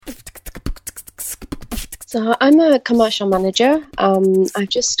So I'm a commercial manager. I've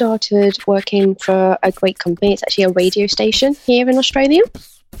just started working for a great company. It's actually a radio station here in Australia.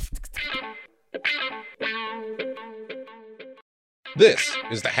 This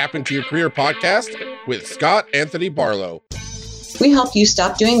is the Happen to Your Career podcast with Scott Anthony Barlow. We help you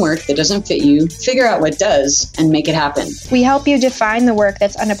stop doing work that doesn't fit you, figure out what does, and make it happen. We help you define the work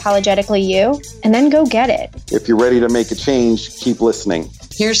that's unapologetically you, and then go get it. If you're ready to make a change, keep listening.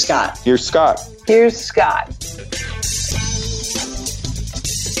 Here's Scott. Here's Scott. Here's Scott.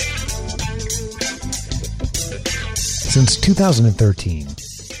 Since 2013,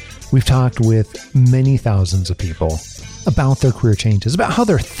 we've talked with many thousands of people about their career changes, about how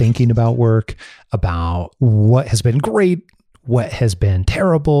they're thinking about work, about what has been great, what has been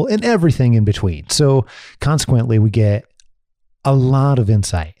terrible, and everything in between. So consequently, we get a lot of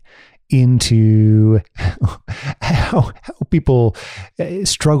insight into how people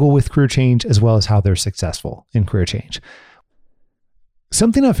struggle with career change, as well as how they're successful in career change.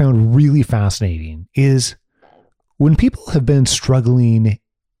 Something I found really fascinating is when people have been struggling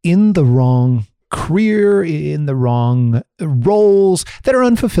in the wrong career, in the wrong roles that are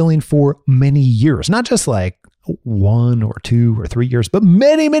unfulfilling for many years, not just like 1 or 2 or 3 years, but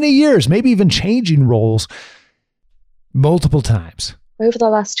many, many years, maybe even changing roles multiple times. Over the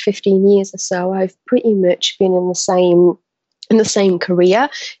last 15 years or so, I've pretty much been in the same career,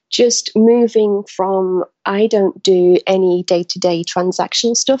 just moving from, I don't do any day-to-day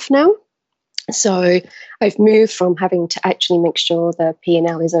transactional stuff now. So I've moved from having to actually make sure the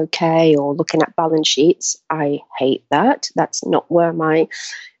P&L is okay or looking at balance sheets. I hate that. That's not where my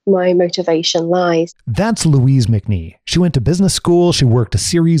motivation lies. That's Louise McNee. She went to business school. She worked a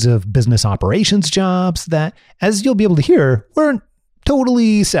series of business operations jobs that, as you'll be able to hear, weren't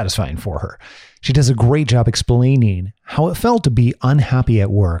totally satisfying for her. She does a great job explaining how it felt to be unhappy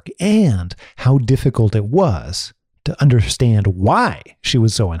at work and how difficult it was to understand why she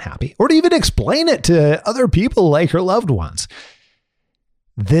was so unhappy, or to even explain it to other people like her loved ones.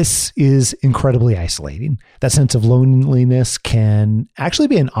 This is incredibly isolating. That sense of loneliness can actually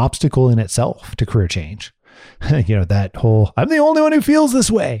be an obstacle in itself to career change. That whole, I'm the only one who feels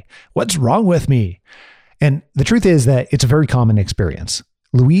this way. What's wrong with me? And the truth is that it's a very common experience.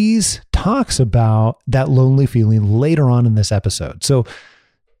 Louise talks about that lonely feeling later on in this episode. So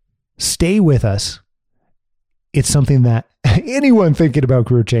stay with us. It's something that anyone thinking about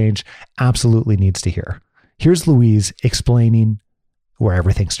career change absolutely needs to hear. Here's Louise explaining where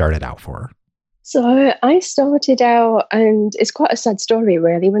everything started out for her. So I started out, and it's quite a sad story,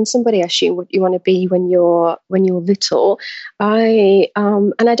 really. When somebody asks you what you want to be when you're little, and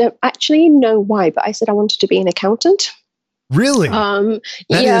I don't actually know why, but I said I wanted to be an accountant. Really?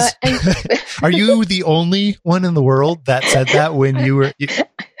 Yeah. Are you the only one in the world that said that when you were?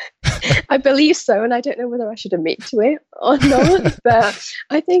 I believe so, and I don't know whether I should admit to it or not. But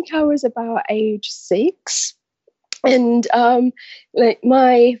I think I was about age 6. And like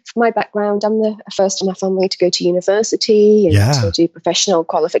my background, I'm the first in my family to go to university and to do professional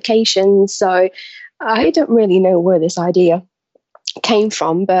qualifications. So I don't really know where this idea came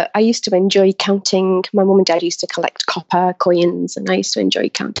from, but I used to enjoy counting. My mum and dad used to collect copper coins, and I used to enjoy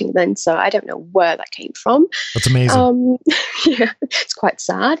counting then. So I don't know where that came from. That's amazing. Yeah, it's quite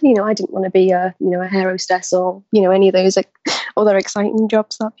sad. I didn't want to be a hair hostess or any of those other exciting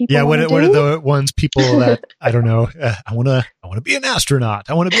jobs that people. Yeah, what are the ones people that I don't know? I want to be an astronaut.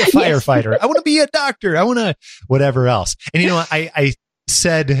 I want to be a firefighter. I want to be a doctor. I want to whatever else. And I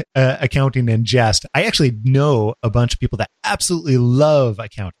said accounting in jest. I actually know a bunch of people that absolutely love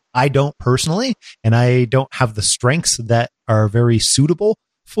accounting. I don't personally, and I don't have the strengths that are very suitable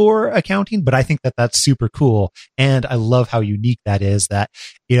for accounting, but I think that that's super cool. And I love how unique that is that,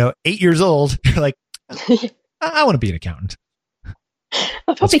 8 years old, you're like, I want to be an accountant.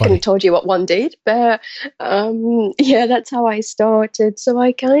 I probably couldn't have told you what one did, but that's how I started. So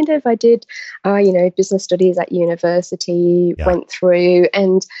I did, business studies at university, went through,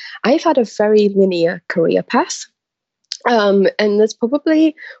 and I've had a very linear career path. And there's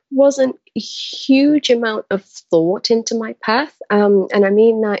probably wasn't a huge amount of thought into my path. And I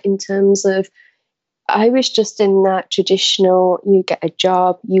mean that in terms of, I was just in that traditional, you get a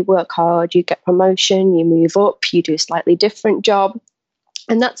job, you work hard, you get promotion, you move up, you do a slightly different job.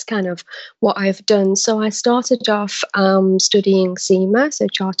 And that's kind of what I've done. So I started off studying CIMA, so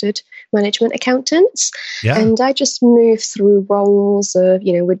Chartered Management Accountants. Yeah. And I just moved through roles of,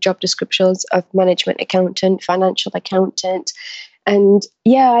 with job descriptions of management accountant, financial accountant. And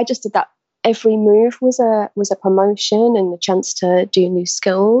I just did that. Every move was a promotion and a chance to do new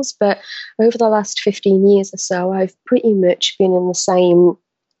skills. But over the last 15 years or so, I've pretty much been in the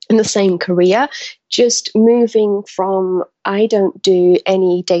in the same career, just moving from, I don't do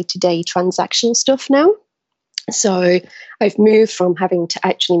any day-to-day transactional stuff now. So I've moved from having to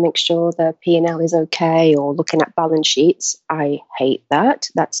actually make sure the P&L is okay or looking at balance sheets. I hate that.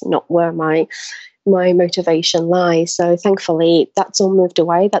 That's not where my motivation lies. So thankfully, that's all moved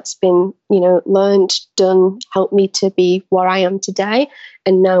away. That's been, learned, done, helped me to be where I am today.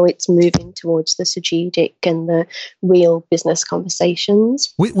 And now it's moving towards the strategic and the real business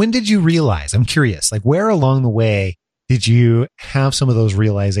conversations. When did you realize? I'm curious, like where along the way did you have some of those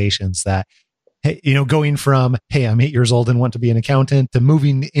realizations that, hey, going from, hey, I'm 8 years old and want to be an accountant, to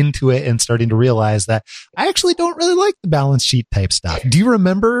moving into it and starting to realize that I actually don't really like the balance sheet type stuff. Do you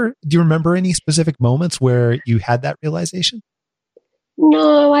remember any specific moments where you had that realization?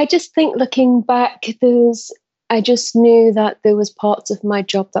 No, I just think looking back, I just knew that there was parts of my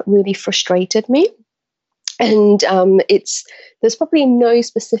job that really frustrated me. And there's probably no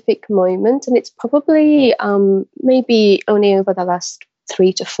specific moment, and it's probably maybe only over the last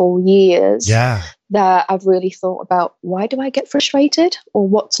 3 to 4 years that I've really thought about, why do I get frustrated, or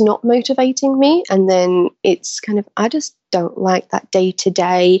what's not motivating me? And then it's kind of, I just don't like that day to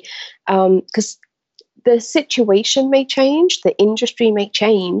day, because the situation may change, the industry may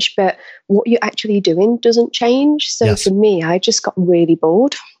change, but what you're actually doing doesn't change. So for me, I just got really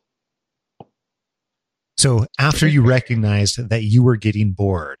bored. So after you recognized that you were getting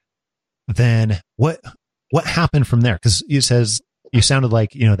bored, then what happened from there? Because you sounded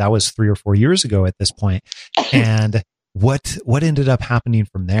like, that was 3 or 4 years ago at this point. And what ended up happening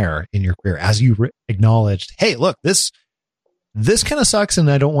from there in your career as you acknowledged, hey, look, this kind of sucks and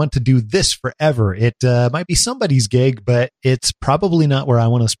I don't want to do this forever. It might be somebody's gig, but it's probably not where I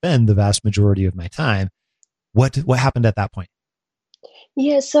want to spend the vast majority of my time. What happened at that point?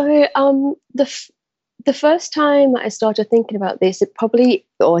 Yeah, so the first time I started thinking about this, it probably,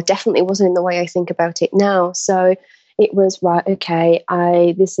 or definitely wasn't in the way I think about it now. So it was, right, okay,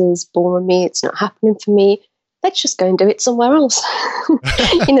 this is boring me, it's not happening for me. Let's just go and do it somewhere else. Oh,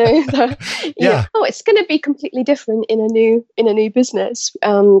 it's going to be completely different in a new business.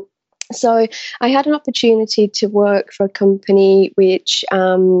 So I had an opportunity to work for a company which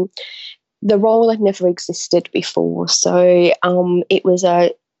the role had never existed before. So it was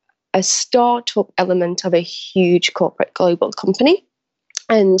a startup element of a huge corporate global company,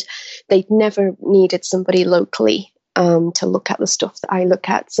 and they'd never needed somebody locally to look at the stuff that I look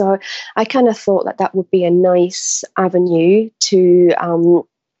at. So I kind of thought that would be a nice avenue to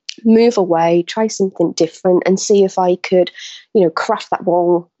move away, try something different, and see if I could, craft that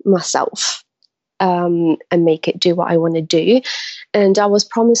role myself and make it do what I want to do. And I was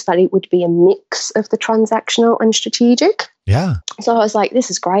promised that it would be a mix of the transactional and strategic. Yeah. So I was like, this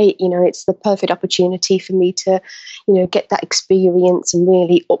is great. It's the perfect opportunity for me to, get that experience and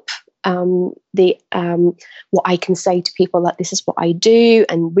really up what I can say to people, that this is what I do,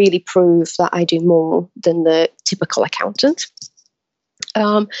 and really prove that I do more than the typical accountant.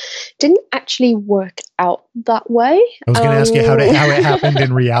 Didn't actually work out that way. I was going to ask you how it happened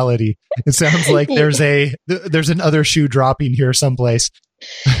in reality. It sounds like there's another shoe dropping here someplace.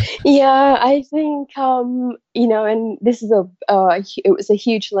 Yeah, I think and this is it was a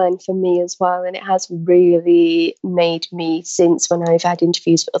huge learn for me as well, and it has really made me, since when I've had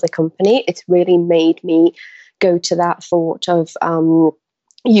interviews with other company, it's really made me go to that thought of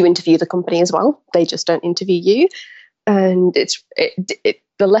you interview the company as well. They just don't interview you. And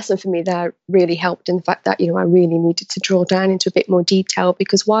the lesson for me there really helped in the fact that, I really needed to draw down into a bit more detail,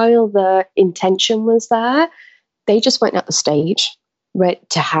 because while the intention was there, they just weren't at the stage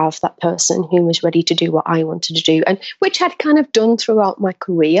to have that person who was ready to do what I wanted to do, and which I'd kind of done throughout my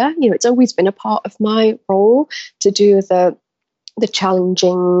career. It's always been a part of my role to do the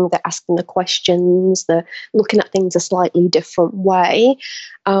challenging, the asking the questions, the looking at things a slightly different way.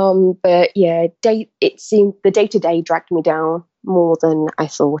 But yeah, it seemed the day-to-day dragged me down more than I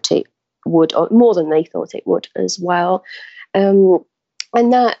thought it would, or more than they thought it would as well. And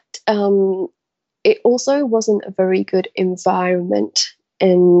that it also wasn't a very good environment.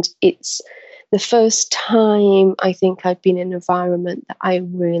 And it's the first time I think I've been in an environment that I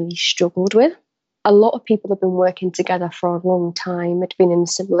really struggled with. A lot of people have been working together for a long time, had been in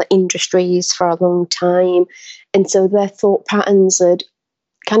similar industries for a long time. And so their thought patterns had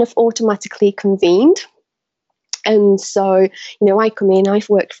kind of automatically convened. And so, I come in, I've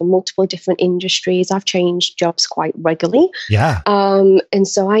worked for multiple different industries. I've changed jobs quite regularly. Yeah. And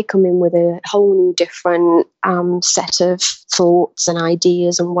so I come in with a whole new different set of thoughts and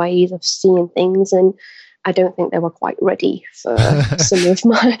ideas and ways of seeing things. And I don't think they were quite ready for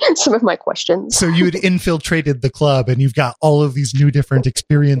some of my questions. So you had infiltrated the club and you've got all of these new different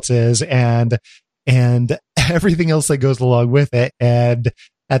experiences and everything else that goes along with it. And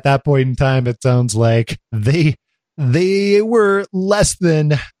at that point in time, it sounds like they were less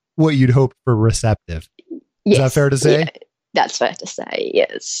than what you'd hoped for receptive. Is that fair to say? Yeah, that's fair to say,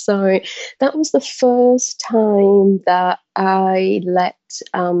 yes. So that was the first time that I let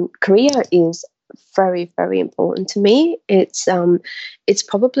career is very, very important to me. It's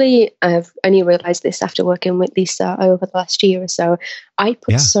probably, I've only realized this after working with Lisa over the last year or so. I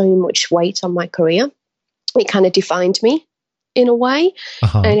put so much weight on my career. It kind of defined me in a way.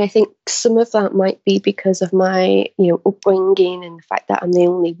 And I think some of that might be because of my, upbringing and the fact that I'm the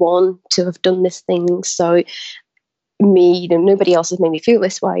only one to have done this thing. So me, nobody else has made me feel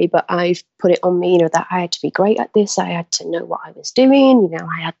this way, but I've put it on me, that I had to be great at this. I had to know what I was doing.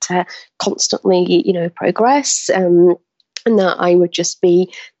 I had to constantly, progress, and that I would just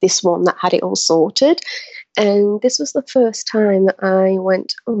be this one that had it all sorted. And this was the first time that I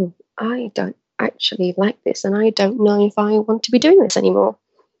went, oh, I don't actually like this, and I don't know if I want to be doing this anymore.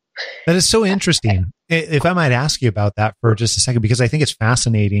 That is so interesting. If I might ask you about that for just a second, because I think it's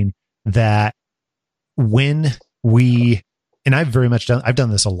fascinating that when and I've done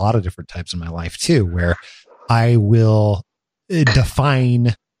this a lot of different times in my life too, where I will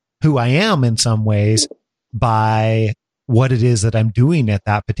define who I am in some ways by what it is that I'm doing at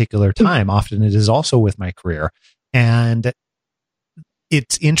that particular time. Often it is also with my career. And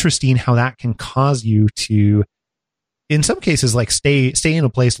it's interesting how that can cause you to, in some cases, like stay in a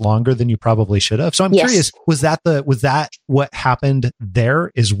place longer than you probably should have. So I'm curious, was that what happened there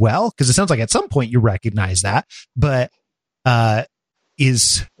as well? Because it sounds like at some point you recognize that, but how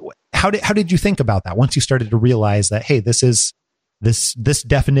did you think about that once you started to realize that, hey, this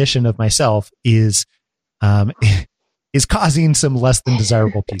definition of myself is causing some less than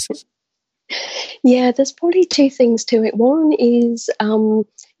desirable pieces? Yeah, there's probably two things to it. One is,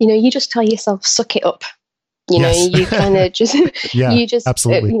 you just tell yourself, suck it up. You kind of just,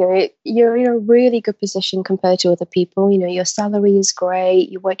 absolutely. You're in a really good position compared to other people. Your salary is great.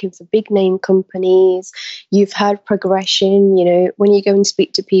 You're working for big name companies. You've had progression. When you go and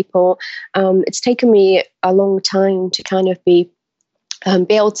speak to people, it's taken me a long time to kind of be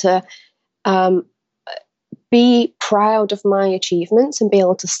able to be proud of my achievements and be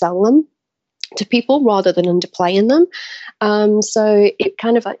able to sell them to people rather than underplaying them. So it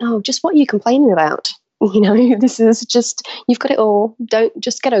kind of like, oh, just what are you complaining about? This is just, you've got it all. Don't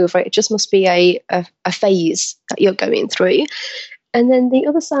just get over it. It just must be a phase that you're going through. And then the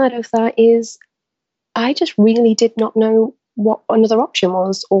other side of that is I just really did not know what another option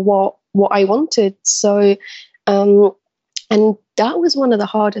was or what I wanted. So, and that was one of the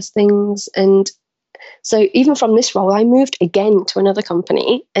hardest things. And so even from this role, I moved again to another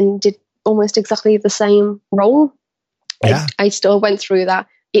company and did almost exactly the same role. Yeah. I still went through that.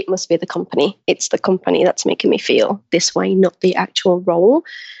 It must be the company. It's the company that's making me feel this way, not the actual role.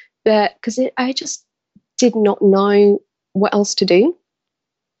 But because I just did not know what else to do.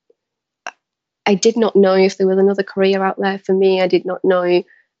 I did not know if there was another career out there for me. I didn't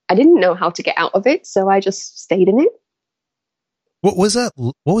know how to get out of it. So I just stayed in it. What was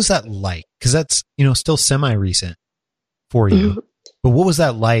that like? Because that's, still semi-recent for you. Mm-hmm. But what was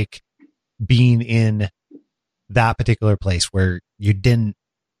that like being in that particular place where you didn't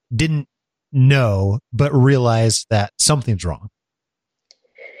know, but realized that something's wrong?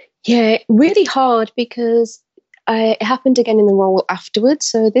 Yeah, really hard because it happened again in the role afterwards.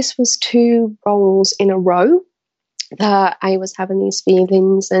 So this was 2 roles in a row that I was having these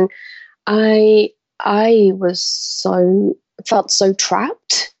feelings, and I felt so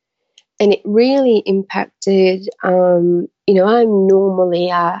trapped, and it really impacted. I'm normally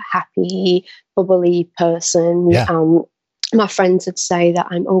a happy, bubbly person. Yeah. My friends would say that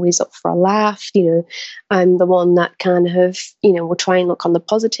I'm always up for a laugh. I'm the one that kind of, will try and look on the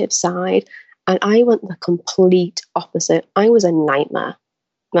positive side. And I went the complete opposite. I was a nightmare.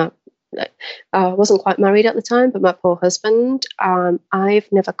 Now, I wasn't quite married at the time, but my poor husband, I've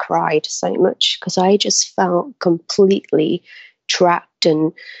never cried so much because I just felt completely trapped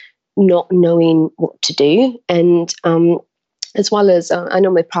and not knowing what to do. And as well as I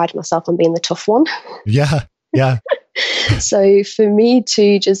normally pride myself on being the tough one. Yeah. Yeah. So for me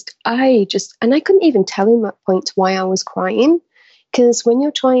to and I couldn't even tell him at point why I was crying, because when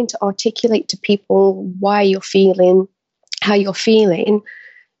you're trying to articulate to people why you're feeling how you're feeling,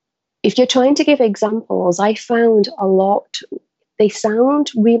 if you're trying to give examples, I found a lot, they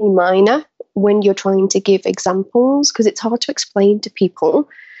sound really minor when you're trying to give examples because it's hard to explain to people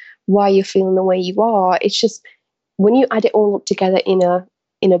why you're feeling the way you are. It's just when you add it all up together in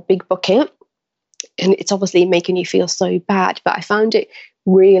a big bucket, and it's obviously making you feel so bad. But I found it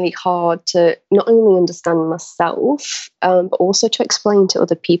really hard to not only understand myself, but also to explain to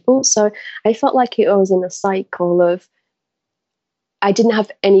other people. So I felt like I was in a cycle of, I didn't have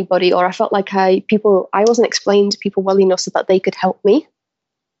anybody, or I felt like I wasn't explaining to people well enough so that they could help me.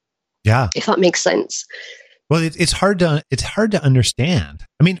 Yeah. If that makes sense. Well, it's hard to understand.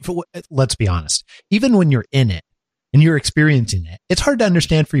 I mean, let's be honest, even when you're in it and you're experiencing it, it's hard to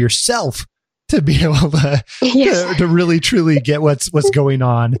understand for yourself to be able to, Yes. to really truly get what's going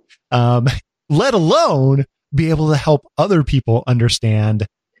on, let alone be able to help other people understand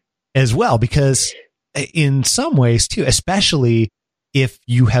as well. Because in some ways too, especially if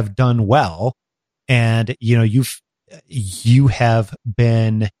you have done well and, you know, you have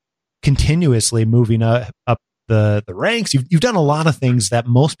been continuously moving up the ranks. You've done a lot of things that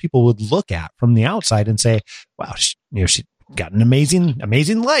most people would look at from the outside and say, wow, she got an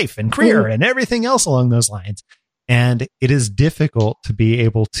amazing life and career and everything else along those lines. And it is difficult to be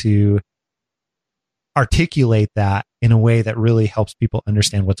able to articulate that in a way that really helps people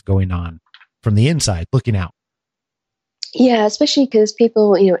understand what's going on from the inside, looking out. Yeah, especially because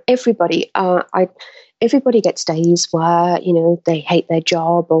people, you know, everybody gets days where, you know, they hate their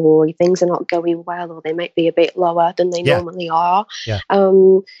job or things are not going well or they might be a bit lower than they normally are. Yeah.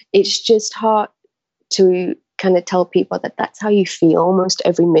 It's just hard to kind of tell people that that's how you feel almost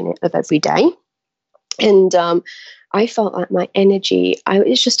every minute of every day. And I felt like my energy,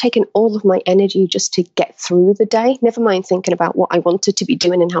 it's just taken all of my energy just to get through the day, never mind thinking about what I wanted to be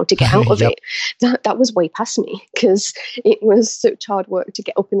doing and how to get out of it. That was way past me because it was such hard work to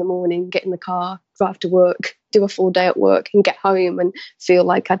get up in the morning, get in the car, drive to work, do a full day at work and get home and feel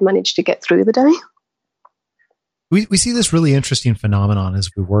like I'd managed to get through the day. We see this really interesting phenomenon as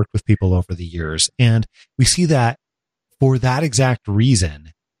we work with people over the years. And we see that for that exact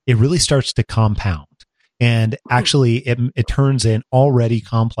reason, it really starts to compound. And actually, it turns an already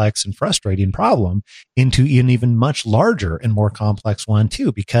complex and frustrating problem into an even much larger and more complex one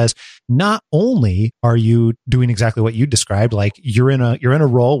too. Because not only are you doing exactly what you described, like you're in a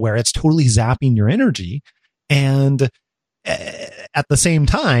role where it's totally zapping your energy, and at the same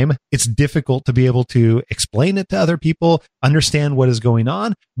time, it's difficult to be able to explain it to other people, understand what is going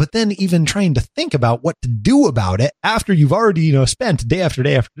on, but then even trying to think about what to do about it after you've already, you know, spent day after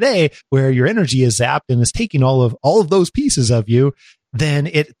day after day where your energy is zapped and is taking all of those pieces of you, then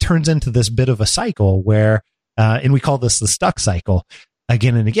it turns into this bit of a cycle where, and we call this the stuck cycle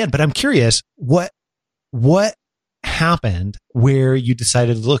again and again. But I'm curious, what happened where you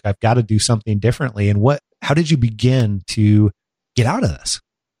decided, look, I've got to do something differently, and how did you begin to get out of this?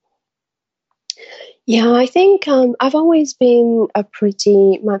 Yeah, I think I've always been my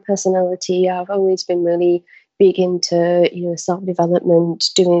personality, I've always been really big into, you know, self-development,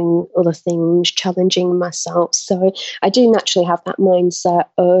 doing other things, challenging myself. So I do naturally have that mindset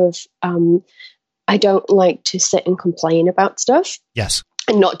of I don't like to sit and complain about stuff. Yes.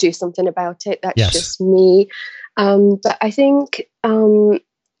 And not do something about it. That's just me. But I think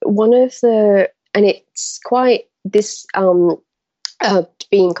one of the, and it's quite this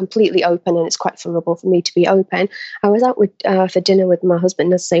being completely open, and it's quite vulnerable for me to be open. I was out for dinner with my husband.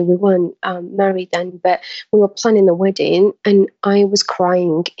 Let's say we weren't married then, but we were planning the wedding, and I was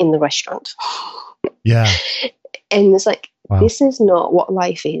crying in the restaurant. Yeah. And it's like, wow. This is not what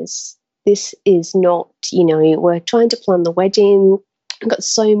life is. This is not, you know, we're trying to plan the wedding. I've got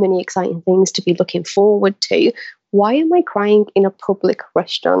so many exciting things to be looking forward to. Why am I crying in a public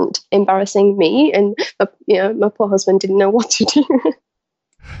restaurant, embarrassing me? And, you know, my poor husband didn't know what to do.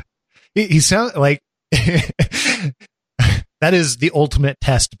 He sounds like that is the ultimate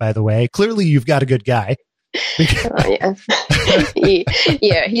test, by the way. Clearly, you've got a good guy. Yeah,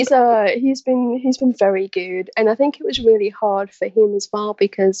 he's been very good, and I think it was really hard for him as well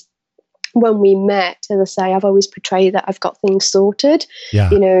because when we met, as I say, I've always portrayed that I've got things sorted.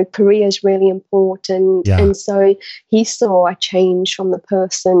 Yeah. You know, career is really important. Yeah. And so he saw a change from the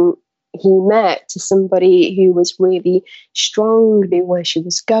person he met to somebody who was really strong, knew where she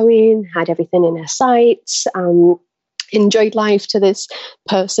was going, had everything in her sights, enjoyed life, to this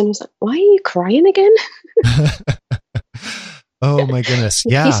person who's like, why are you crying again? Oh my goodness.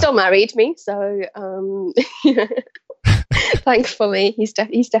 Yeah. He still married me. So, thankfully, he's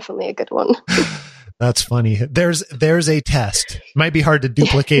definitely a good one. That's funny. There's a test. Might be hard to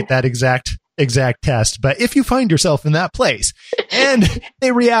duplicate that exact test, but if you find yourself in that place and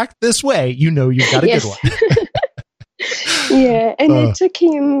they react this way, you know you've got a good one. Yeah, and it took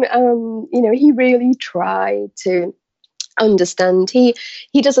him. You know, he really tried to understand. He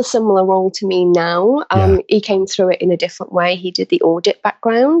does a similar role to me now. He came through it in a different way. He did the audit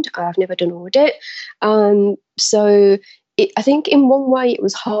background. I've never done audit. So I think in one way it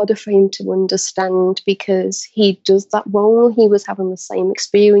was harder for him to understand because he does that role. He was having the same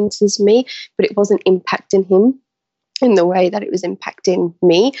experience as me, but it wasn't impacting him in the way that it was impacting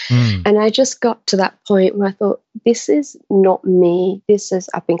me. And I just got to that point where I thought, this is not me.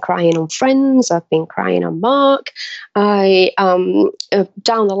 I've been crying on friends. I've been crying on Mark. Down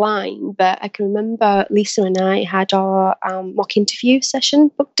the line, but I can remember Lisa and I had our mock interview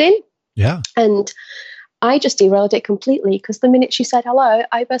session booked in. Yeah. And I just derailed it completely because the minute she said hello,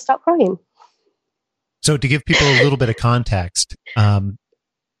 I burst out crying. So to give people a little bit of context,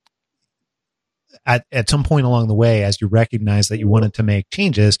 at some point along the way, as you recognized that you wanted to make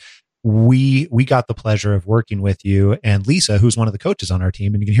changes, we got the pleasure of working with you and Lisa, who's one of the coaches on our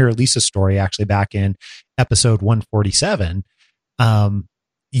team. And you can hear Lisa's story actually back in episode 147.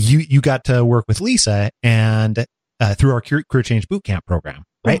 You got to work with Lisa and through our Career Change Bootcamp program,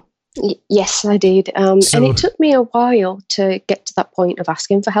 right? Yes, I did. And it took me a while to get to that point of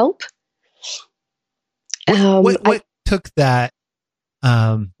asking for help. What took that?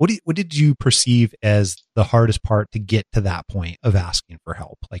 What did you perceive as the hardest part to get to that point of asking for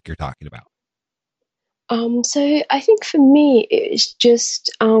help, like you're talking about? So I think for me, it's just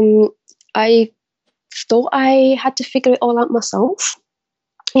I thought I had to figure it all out myself.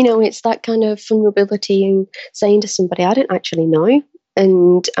 You know, it's that kind of vulnerability and saying to somebody, I didn't actually know,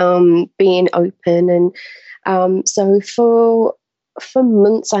 and being open. And so for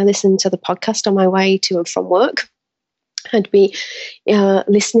months, I listened to the podcast on my way to and from work. I'd be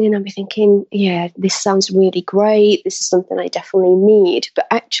listening and be thinking, yeah, this sounds really great. This is something I definitely need. But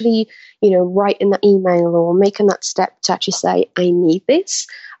actually, you know, writing that email or making that step to actually say, I need this,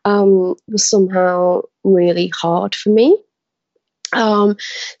 was somehow really hard for me.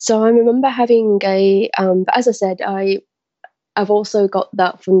 So I remember having but as I said, I've also got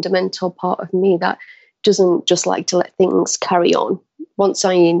that fundamental part of me that doesn't just like to let things carry on. Once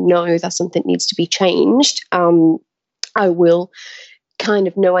I know that something needs to be changed, I will kind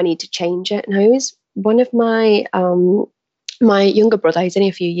of know I need to change it. And I was one of my younger brother, he's only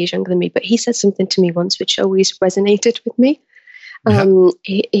a few years younger than me, but he said something to me once which always resonated with me.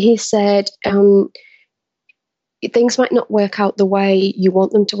 He said, things might not work out the way you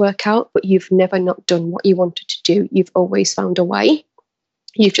want them to work out, but you've never not done what you wanted to do. You've always found a way.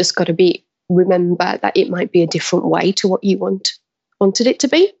 You've just got to remember that it might be a different way to what you wanted it to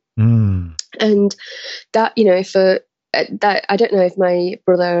be. And that, you know, for that, I don't know if my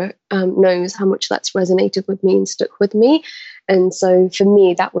brother knows how much that's resonated with me and stuck with me. And so for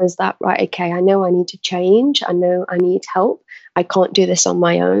me, that was that, right, okay, I know I need to change. I know I need help. I can't do this on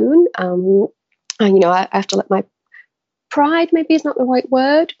my own. And, you know, I have to let my pride, maybe is not the right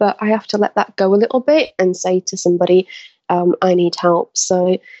word, but I have to let that go a little bit and say to somebody, I need help. So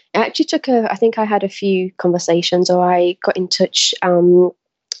it actually took I think I had a few conversations, or I got in touch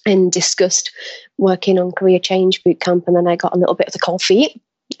and discussed working on Career Change Bootcamp, and then I got a little bit of the cold feet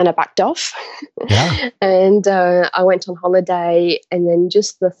and I backed off. And I went on holiday, and then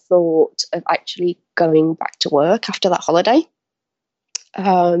just the thought of actually going back to work after that holiday,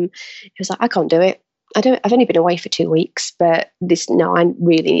 it was like, I can't do it. I've only been away for 2 weeks, but I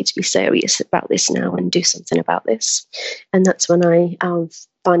really need to be serious about this now and do something about this. And that's when I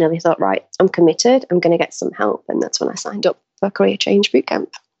finally thought, right, I'm committed. I'm going to get some help. And that's when I signed up for Career Change Bootcamp.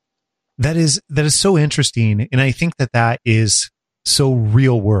 That is so interesting. And I think that is so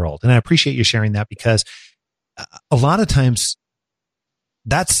real world. And I appreciate you sharing that, because a lot of times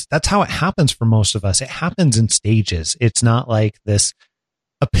that's how it happens for most of us. It happens in stages. It's not like this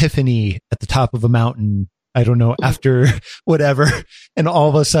epiphany at the top of a mountain, I don't know, after whatever. And all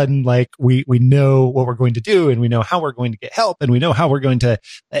of a sudden, like we know what we're going to do, and we know how we're going to get help, and we know how we're going to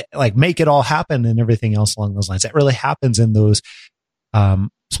like make it all happen and everything else along those lines. That really happens in those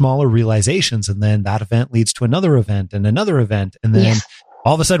smaller realizations. And then that event leads to another event and another event. And then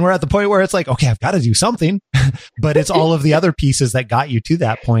all of a sudden we're at the point where it's like, okay, I've got to do something, but it's all of the other pieces that got you to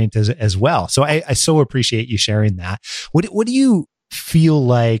that point as well. So I so appreciate you sharing that. What do you feel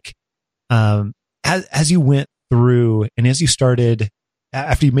like, as you went through and as you started,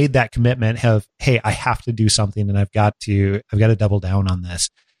 after you made that commitment of, hey, I have to do something and I've got to double down on this.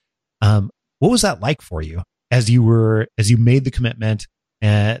 What was that like for you as you made the commitment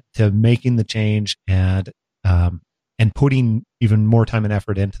to making the change and putting even more time and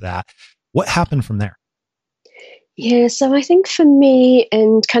effort into that? What happened from there? Yeah, so I think for me,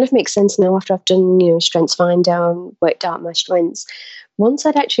 and kind of makes sense now after I've done, Strengths Find Down, worked out my strengths. Once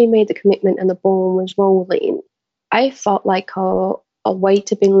I'd actually made the commitment and the ball was rolling, I felt like a weight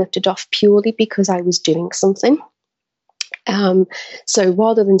had been lifted off purely because I was doing something. So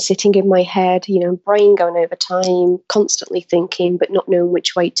rather than sitting in my head, brain going over time, constantly thinking, but not knowing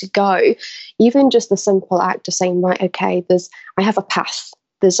which way to go, even just the simple act of saying, right, okay, I have a path.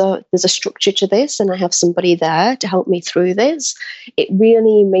 There's a structure to this, and I have somebody there to help me through this. It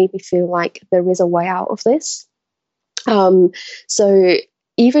really made me feel like there is a way out of this. So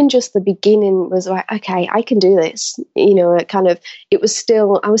even just the beginning was like, okay, I can do this. I was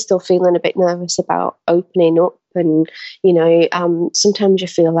still feeling a bit nervous about opening up, and sometimes you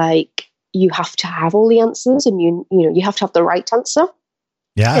feel like you have to have all the answers, and you have to have the right answer.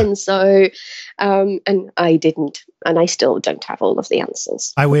 Yeah. And so, and I didn't, and I still don't have all of the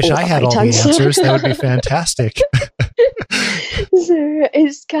answers. I wish I had all the answers. That would be fantastic. So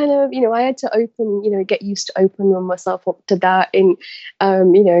it's kind of, I had to get used to opening myself up to that, and,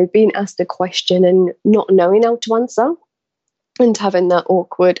 being asked a question and not knowing how to answer, and having that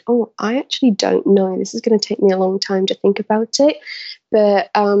awkward, I actually don't know. This is going to take me a long time to think about it.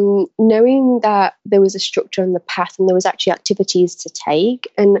 But knowing that there was a structure on the path and there was actually activities to take,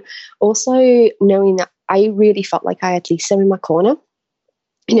 and also knowing that I really felt like I had Lisa in my corner.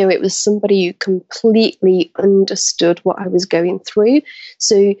 It was somebody who completely understood what I was going through.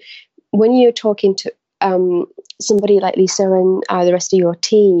 So when you're talking to somebody like Lisa and the rest of your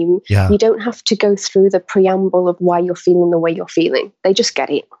team, you don't have to go through the preamble of why you're feeling the way you're feeling. They just get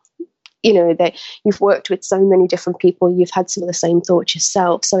it. You've worked with so many different people, you've had some of the same thoughts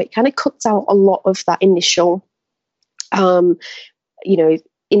yourself. So it kind of cuts out a lot of that initial,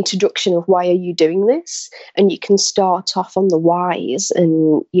 introduction of why are you doing this, and you can start off on the whys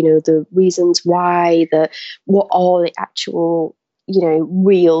and the reasons why, what are the actual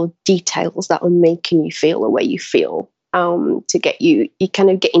real details that are making you feel the way you feel, to get you kind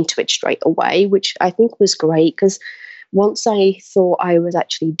of get into it straight away, which I think was great, because once I thought I was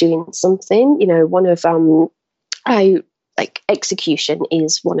actually doing something, one of execution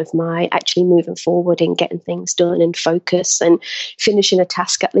is one of my actually moving forward and getting things done and focus and finishing a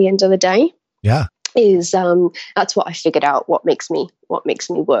task at the end of the day. Yeah. Is that's what I figured out, what makes me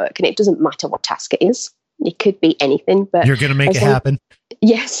work. And it doesn't matter what task it is. It could be anything, but you're going to make it happen.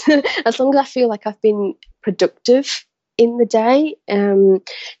 Yes. As long as I feel like I've been productive in the day,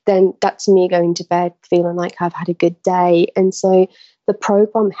 then that's me going to bed feeling like I've had a good day. And so the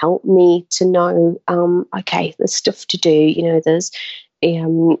program helped me to know, okay, there's stuff to do. There's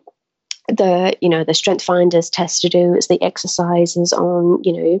the Strength Finders test to do. It's the exercises on,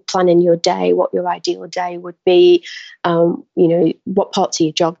 planning your day, what your ideal day would be. What parts of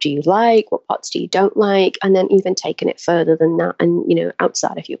your job do you like? What parts do you don't like? And then even taking it further than that, and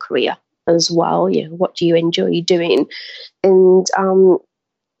outside of your career as well. What do you enjoy doing? And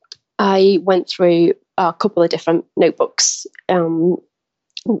I went through a couple of different notebooks.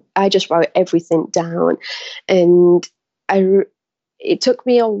 I just wrote everything down, and it took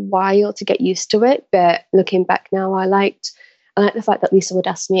me a while to get used to it. But looking back now, I liked the fact that Lisa would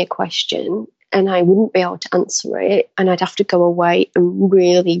ask me a question and I wouldn't be able to answer it, and I'd have to go away and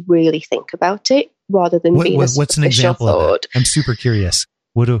really, really think about it rather than what's an example of that? I'm super curious.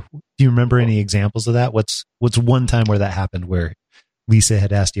 Do you remember any examples of that? What's one time where that happened, where Lisa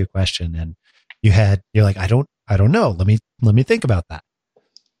had asked you a question and you're like, I don't know. Let me think about that.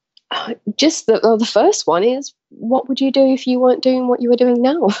 Just the first one is, what would you do if you weren't doing what you were doing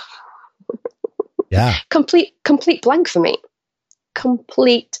now? Yeah. Complete blank for me.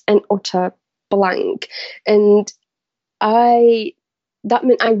 Complete and utter blank. And that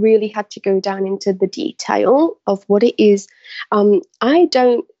meant I really had to go down into the detail of what it is. I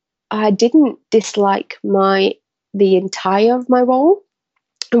didn't dislike the entire of my role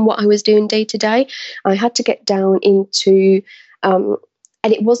and what I was doing day to day. I had to get down into, and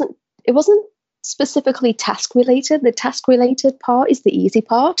it wasn't specifically task related. The task related part is the easy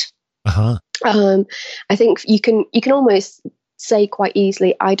part. Uh-huh. I think you can almost say quite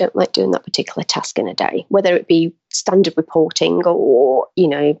easily, I don't like doing that particular task in a day, whether it be standard reporting or,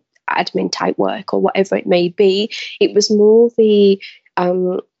 admin type work or whatever it may be. It was more the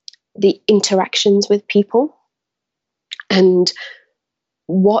interactions with people and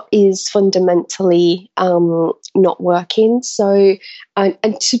what is fundamentally not working. So,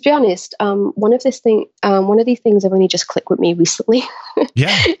 and to be honest, one of these things have only just clicked with me recently.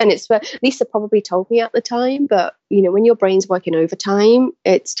 Yeah. And it's where Lisa probably told me at the time, but when your brain's working overtime,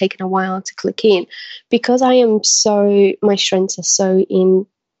 it's taken a while to click in, because my strengths are so in,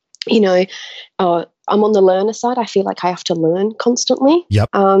 I'm on the learner side. I feel like I have to learn constantly. Yep.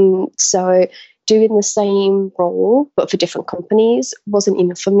 So doing the same role but for different companies wasn't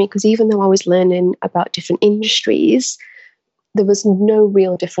enough for me, because even though I was learning about different industries, there was no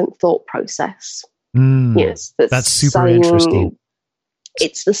real different thought process. Yes, that's super interesting.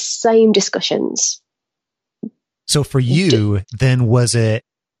 It's the same discussions. So for you, then was it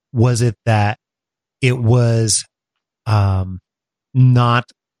that it was not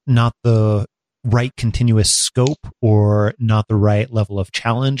the right continuous scope, or not the right level of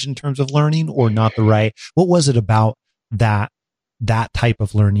challenge in terms of learning, or not the right, what was it about that type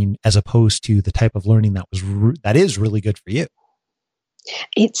of learning as opposed to the type of learning that is really good for you?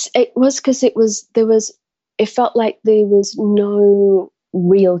 It felt like there was no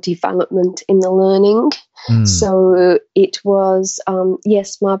real development in the learning. So it was,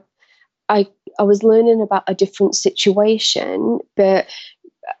 yes, I was learning about a different situation, but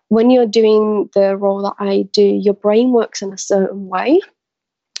when you're doing the role that I do, your brain works in a certain way.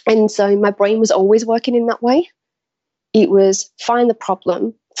 And so my brain was always working in that way. It was find the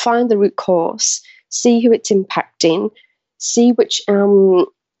problem, find the root cause, see who it's impacting, see which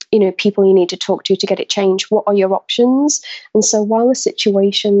people you need to talk to get it changed. What are your options? And so while the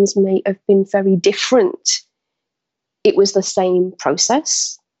situations may have been very different, it was the same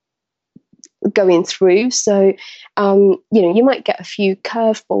process going through. So, you might get a few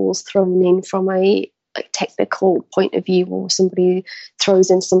curveballs thrown in from a technical point of view, or somebody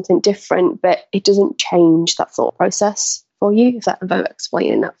throws in something different, but it doesn't change that thought process for you. If I'm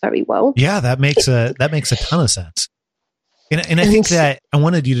explaining that very well. Yeah, that makes a ton of sense. And I think that I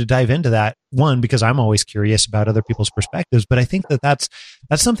wanted you to dive into that, one, because I'm always curious about other people's perspectives, but I think that that's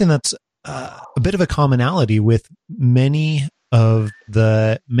something that's a bit of a commonality with many of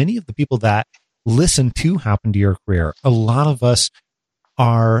the people that listen to Happen to Your Career. A lot of us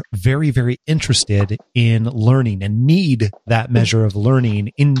are very, very interested in learning and need that measure of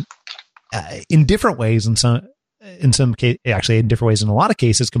learning in different ways, in some case, actually in different ways in a lot of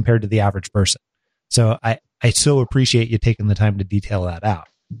cases compared to the average person. So I so appreciate you taking the time to detail that out.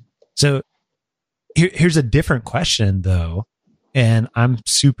 So here's a different question though, and I'm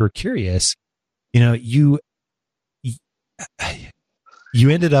super curious. You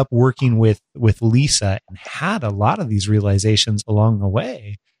ended up working with Lisa and had a lot of these realizations along the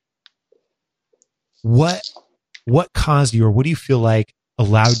way. What caused you, or what do you feel like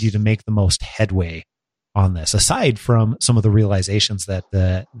allowed you to make the most headway on this, aside from some of the realizations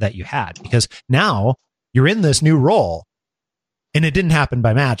that you had? Because now you're in this new role, and it didn't happen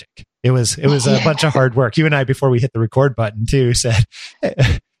by magic. It was a bunch of hard work. You and I, before we hit the record button too, said,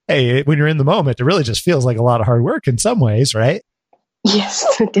 hey, when you're in the moment, it really just feels like a lot of hard work in some ways, right?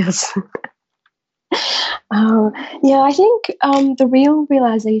 Yes, it does. I think the real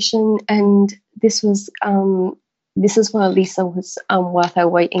realization, and this is where Lisa was worth her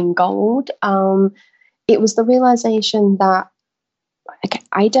weight in gold. It was the realization that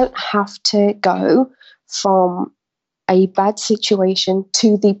I don't have to go from a bad situation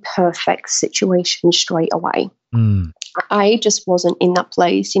to the perfect situation straight away. I just wasn't in that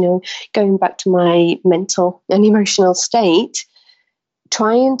place, going back to my mental and emotional state,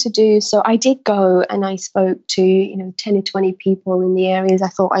 trying to do. So I did go and I spoke to, 10 or 20 people in the areas I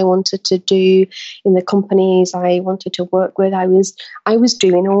thought I wanted to do, in the companies I wanted to work with. I was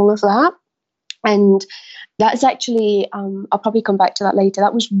doing all of that. And that's actually, I'll probably come back to that later.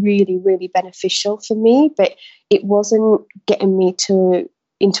 That was really, really beneficial for me, but it wasn't getting me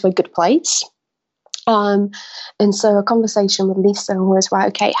into a good place. And so a conversation with Lisa was, right,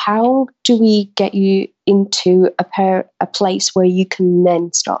 okay, how do we get you into a place where you can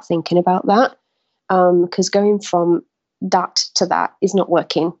then start thinking about that? Because going from that to that is not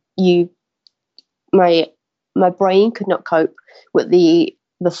working. My brain could not cope with the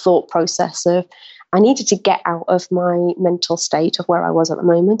thought process of, I needed to get out of my mental state of where I was at the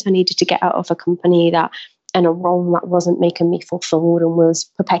moment. I needed to get out of a company and a role that wasn't making me fulfilled and was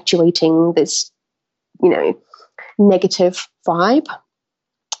perpetuating this, negative vibe.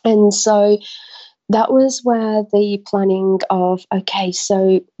 And so that was where the planning of, okay,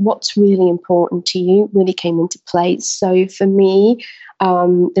 so what's really important to you really came into place. So for me,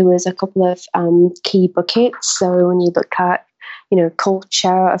 there was a couple of key buckets. So when you look at,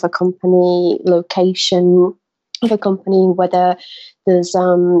 culture of a company, location of a company, whether there's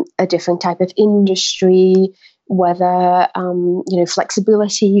a different type of industry, whether,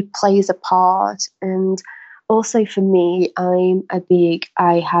 flexibility plays a part. And also for me, I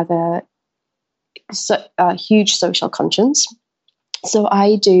have a huge social conscience. So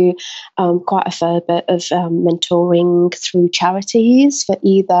I do quite a fair bit of mentoring through charities for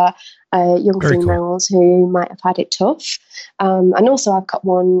either young females who might have had it tough. And also I've got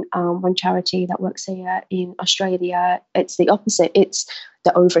one charity that works here in Australia. It's the opposite. It's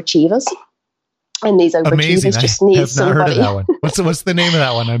the overachievers. And these overachievers just need somebody. I have not heard of that one. What's the name of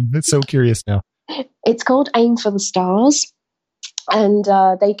that one? I'm so curious now. It's called Aim for the Stars. And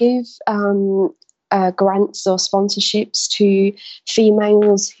they give grants or sponsorships to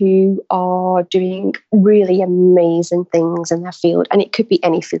females who are doing really amazing things in their field. And it could be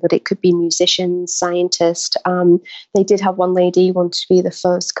any field. It could be musicians, scientists. They did have one lady who wanted to be the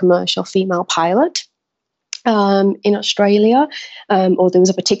first commercial female pilot in Australia, or there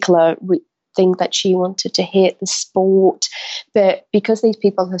was a particular thing that she wanted to hit, the sport. But because these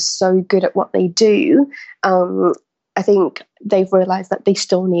people are so good at what they do, I think they've realized that they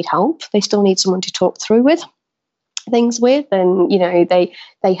still need help. They still need someone to talk through things with. And, you know,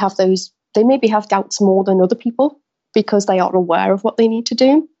 they have those, they maybe have doubts more than other people because they are aware of what they need to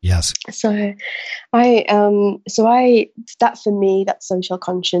do. Yes. So that for me, that social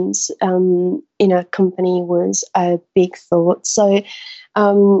conscience in a company was a big thought. So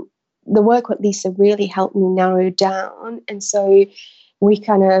the work with Lisa really helped me narrow down. And so we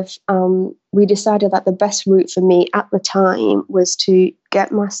kind of, we decided that the best route for me at the time was to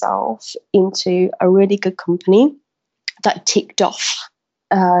get myself into a really good company that ticked off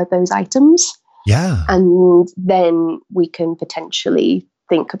those items. Yeah. And then we can potentially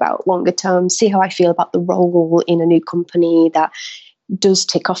think about longer term, see how I feel about the role in a new company that does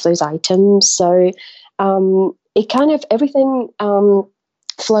tick off those items. So it kind of, everything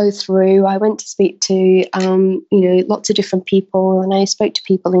flow through. I went to speak to, lots of different people, and I spoke to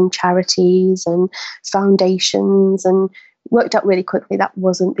people in charities and foundations, and worked out really quickly that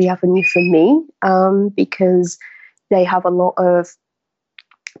wasn't the avenue for me because they have a lot of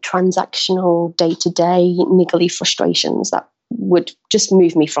transactional, day-to-day, niggly frustrations that would just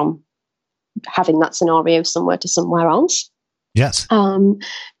move me from having that scenario somewhere to somewhere else. Yes.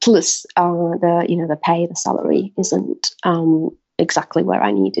 Plus, the pay, the salary isn't exactly where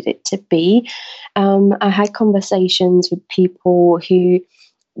I needed it to be. I had conversations with people who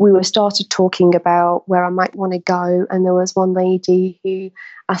we started talking about where I might want to go, and there was one lady who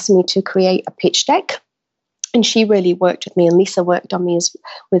asked me to create a pitch deck, and she really worked with me, and Lisa worked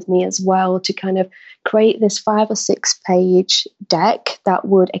with me as well to kind of create this 5 or 6 page deck that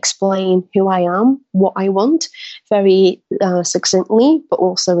would explain who I am, what I want, very succinctly, but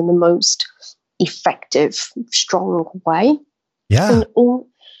also in the most effective, strong way. Yeah. And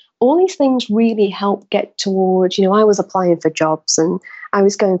all these things really help get towards, I was applying for jobs and I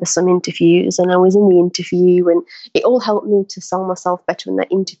was going for some interviews, and I was in the interview, and it all helped me to sell myself better in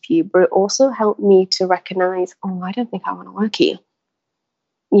that interview, but it also helped me to recognize, I don't think I want to work here.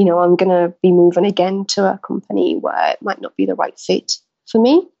 I'm going to be moving again to a company where it might not be the right fit for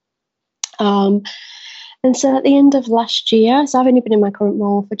me. And so at the end of last year, so I've only been in my current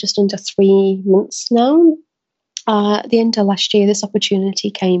role for just under 3 months now. At the end of last year, this opportunity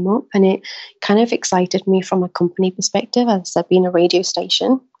came up, and it kind of excited me from a company perspective. As I said, being a radio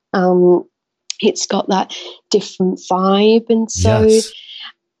station, it's got that different vibe. And so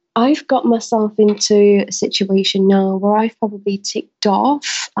I've got myself into a situation now where I've probably ticked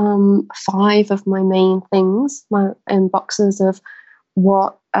off 5 of my main things, my boxes of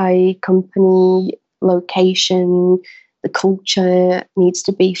what a company, location, the culture needs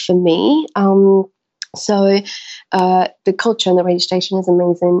to be for me. So the culture in the radio station is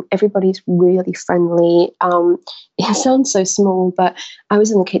amazing. Everybody's really friendly. It sounds so small, but I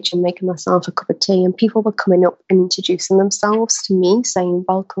was in the kitchen making myself a cup of tea, and people were coming up and introducing themselves to me, saying,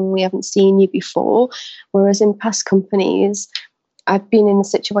 "Welcome, we haven't seen you before." Whereas in past companies, I've been in a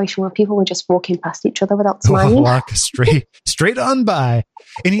situation where people were just walking past each other without smiling. Walk straight on by.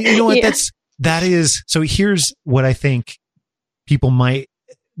 And you know what? That is, so here's what I think people might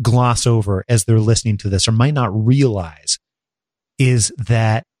gloss over as they're listening to this, or might not realize, is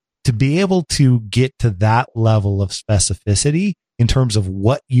that to be able to get to that level of specificity in terms of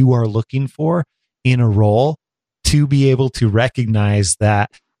what you are looking for in a role, to be able to recognize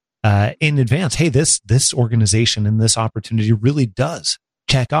that in advance, hey, this organization and this opportunity really does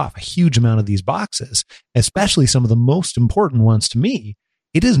check off a huge amount of these boxes, especially some of the most important ones to me.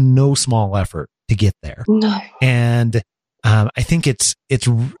 It is no small effort to get there. No. And I think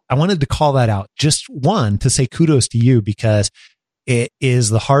I wanted to call that out. Just one, to say kudos to you, because it is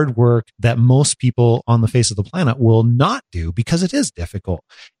the hard work that most people on the face of the planet will not do, because it is difficult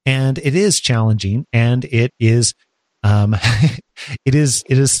and it is challenging, and it is, it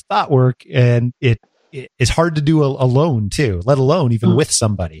is thought work, and it is hard to do alone too, let alone even with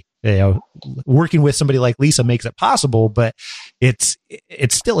somebody. Working with somebody like Lisa makes it possible, but it's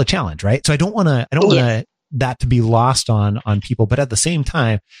still a challenge, right? So I don't want that to be lost on people, but at the same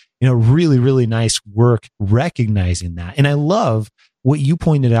time, really, really nice work recognizing that. And I love what you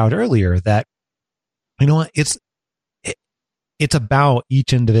pointed out earlier, that, it's about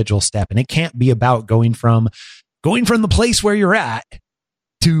each individual step, and it can't be about going from the place where you're at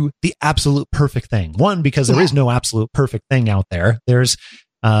to the absolute perfect thing. One, because there is no absolute perfect thing out there. There's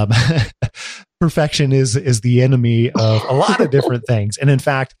perfection is the enemy of a lot of different things. And in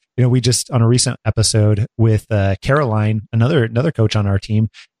fact, we just, on a recent episode with Caroline, another coach on our team,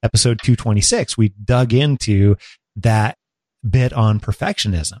 episode 226, we dug into that bit on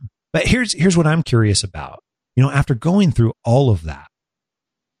perfectionism. But here's what I'm curious about. After going through all of that,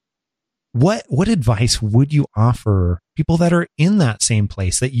 what advice would you offer people that are in that same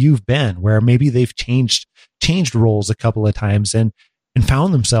place that you've been, where maybe they've changed roles a couple of times and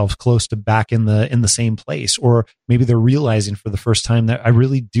found themselves close to back in the same place, or maybe they're realizing for the first time that I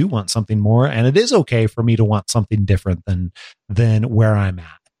really do want something more, and it is okay for me to want something different than where I'm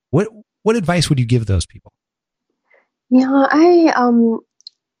at. What advice would you give those people? Yeah,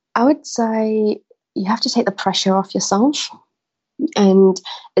 I would say you have to take the pressure off yourself, and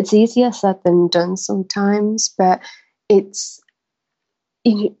it's easier said than done sometimes, but I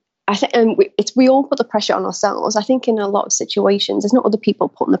think, and we all put the pressure on ourselves. I think in a lot of situations, it's not other people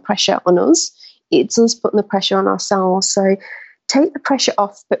putting the pressure on us. It's us putting the pressure on ourselves. So take the pressure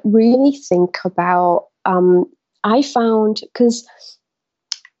off, but really think about, I found, because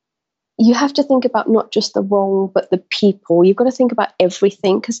you have to think about not just the role, but the people. You've got to think about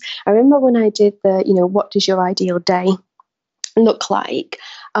everything. Because I remember when I did what does your ideal day look like?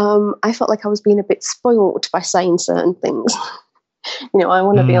 I felt like I was being a bit spoiled by saying certain things. I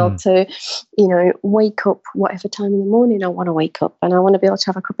want to be able to, wake up whatever time in the morning I want to wake up, and I want to be able to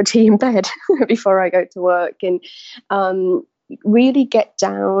have a cup of tea in bed before I go to work, and really get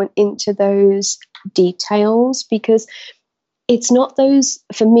down into those details, because it's not those,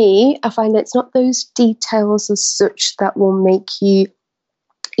 for me, I find that it's not those details as such that will make you,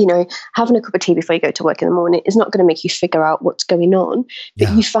 having a cup of tea before you go to work in the morning is not going to make you figure out what's going on,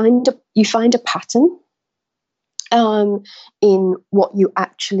 but you find a pattern in what you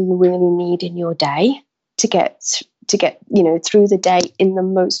actually really need in your day to get through the day in the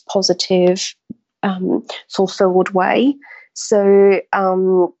most positive, fulfilled way. So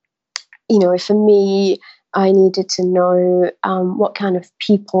for me, I needed to know what kind of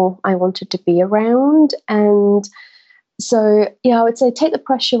people I wanted to be around, and so I would say take the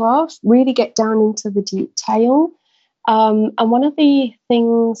pressure off, really get down into the detail, and one of the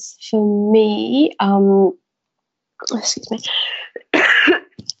things for me, excuse me,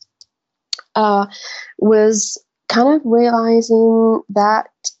 was kind of realizing that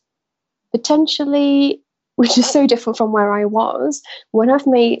potentially, which is so different from where I was, when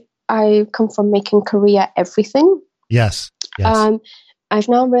I come from making career everything. Yes. I've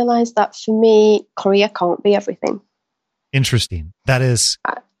now realized that for me, career can't be everything. Interesting. That is,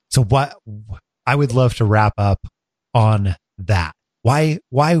 so what I would love to wrap up on that. Why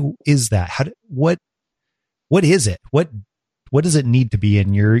is that? What is it? What does it need to be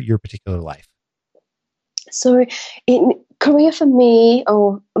in your particular life? So in career for me,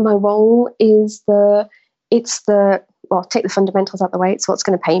 or my role is take the fundamentals out of the way. It's what's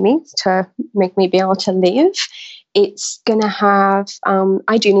going to pay me to make me be able to live. It's going to have,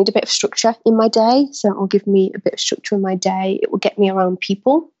 I do need a bit of structure in my day. So it will give me a bit of structure in my day. It will get me around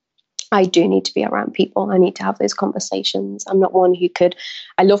people. I do need to be around people. I need to have those conversations. I'm not one who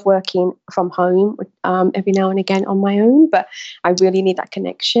I love working from home every now and again on my own, but I really need that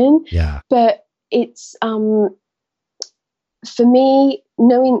connection. Yeah. But it's, for me,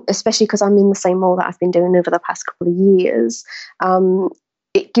 knowing, especially because I'm in the same role that I've been doing over the past couple of years,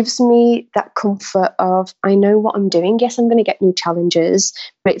 it gives me that comfort of, I know what I'm doing. Yes, I'm going to get new challenges,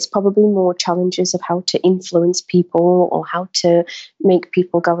 but it's probably more challenges of how to influence people, or how to make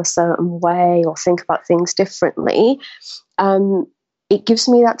people go a certain way, or think about things differently. It gives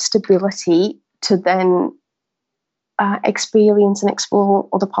me that stability to then experience and explore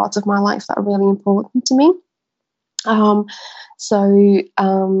other parts of my life that are really important to me. As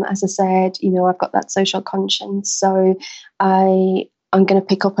I said, I've got that social conscience. So I'm going to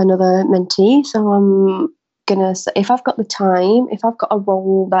pick up another mentee. So I'm going to, if I've got the time, if I've got a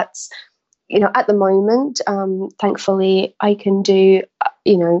role that's, at the moment, thankfully I can do,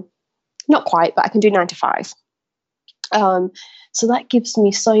 not quite, but I can do 9 to 5. So that gives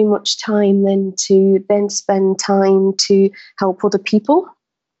me so much time then to spend time to help other people.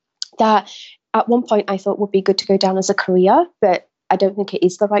 That at one point I thought would be good to go down as a career, but I don't think it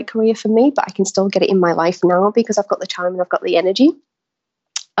is the right career for me, but I can still get it in my life now because I've got the time and I've got the energy.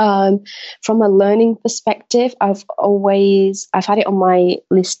 From a learning perspective, I've had it on my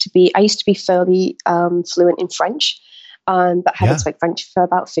list I used to be fairly fluent in French, but haven't spoken French for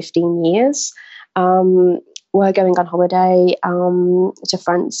about 15 years. We're going on holiday to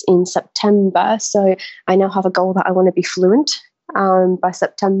France in September, so I now have a goal that I want to be fluent by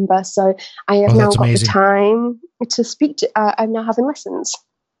September. So I have now got the time to speak to. I'm now having lessons.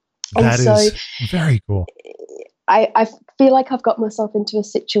 That is very cool. I feel like I've got myself into a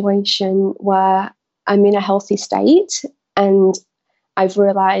situation where I'm in a healthy state, and I've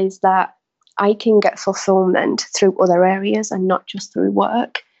realized that I can get fulfillment through other areas and not just through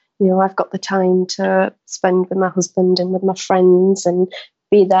work. You know, I've got the time to spend with my husband and with my friends and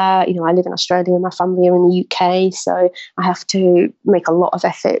be there. You know, I live in Australia and my family are in the UK, so I have to make a lot of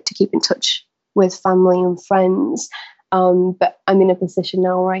effort to keep in touch with family and friends. But I'm in a position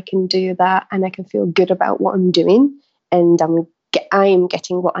now where I can do that and I can feel good about what I'm doing, and I am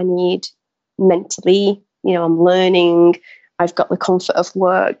getting what I need mentally. You know, I'm learning. I've got the comfort of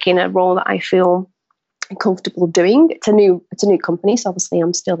work in a role that I feel comfortable doing. It's a new company, so obviously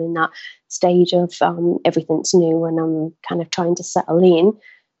I'm still in that stage of everything's new and I'm kind of trying to settle in.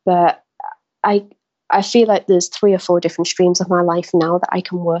 But I feel like there's 3 or 4 different streams of my life now that I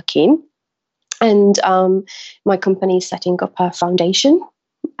can work in. And my company is setting up a foundation.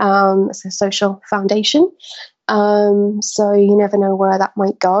 It's a social foundation. So you never know where that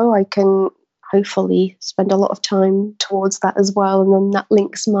might go. I can hopefully spend a lot of time towards that as well. And then that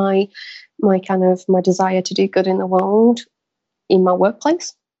links my desire to do good in the world in my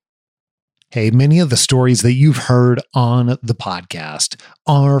workplace. Hey, many of the stories that you've heard on the podcast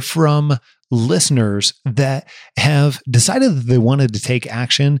are from listeners that have decided that they wanted to take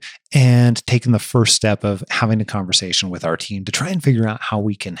action and taken the first step of having a conversation with our team to try and figure out how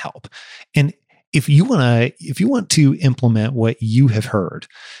we can help. And if you want to implement what you have heard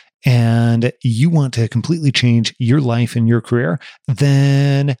and you want to completely change your life and your career,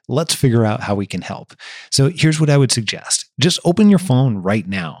 then let's figure out how we can help. So here's what I would suggest. Just open your phone right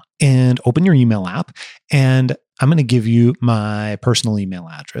now and open your email app. And I'm going to give you my personal email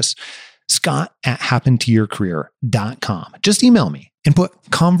address, scott@happentoyourcareer.com. Just email me and put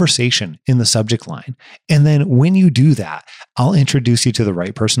conversation in the subject line. And then when you do that, I'll introduce you to the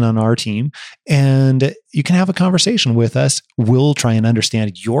right person on our team and you can have a conversation with us. We'll try and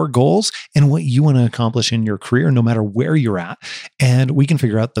understand your goals and what you want to accomplish in your career, no matter where you're at. And we can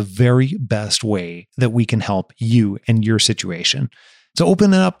figure out the very best way that we can help you and your situation. So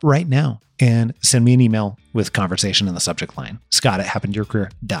open it up right now and send me an email with conversation in the subject line,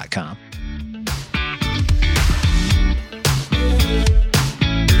 scott@happentoyourcareer.com.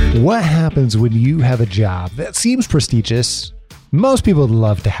 What happens when you have a job that seems prestigious? Most people would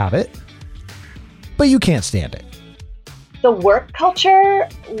love to have it, but you can't stand it. The work culture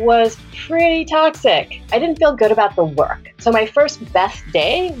was pretty toxic. I didn't feel good about the work. So my first best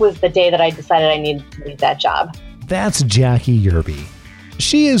day was the day that I decided I needed to leave that job. That's Jackie Yerby.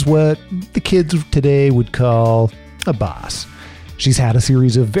 She is what the kids today would call a boss. She's had a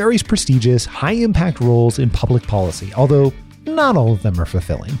series of very prestigious, high-impact roles in public policy, although not all of them are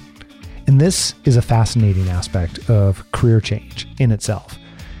fulfilling. And this is a fascinating aspect of career change in itself.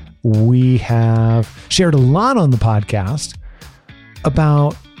 We have shared a lot on the podcast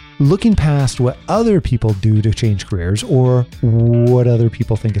about looking past what other people do to change careers or what other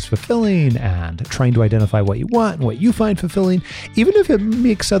people think is fulfilling and trying to identify what you want and what you find fulfilling, even if it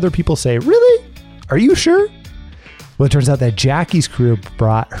makes other people say, "Really? Are you sure?" Well, it turns out that Jackie's career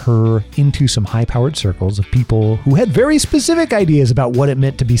brought her into some high-powered circles of people who had very specific ideas about what it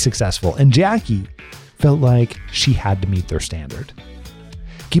meant to be successful, and Jackie felt like she had to meet their standard.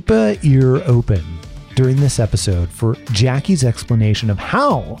 Keep an ear open during this episode for Jackie's explanation of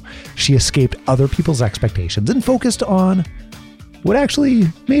how she escaped other people's expectations and focused on what actually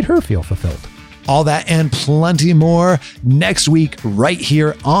made her feel fulfilled. All that and plenty more next week right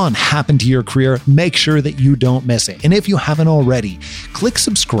here on Happen to Your Career. Make sure that you don't miss it. And if you haven't already, click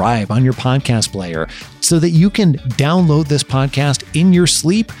subscribe on your podcast player so that you can download this podcast in your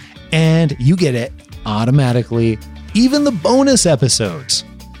sleep and you get it automatically, even the bonus episodes,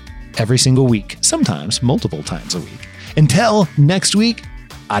 every single week, sometimes multiple times a week. Until next week,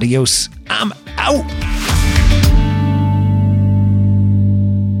 adios. I'm out.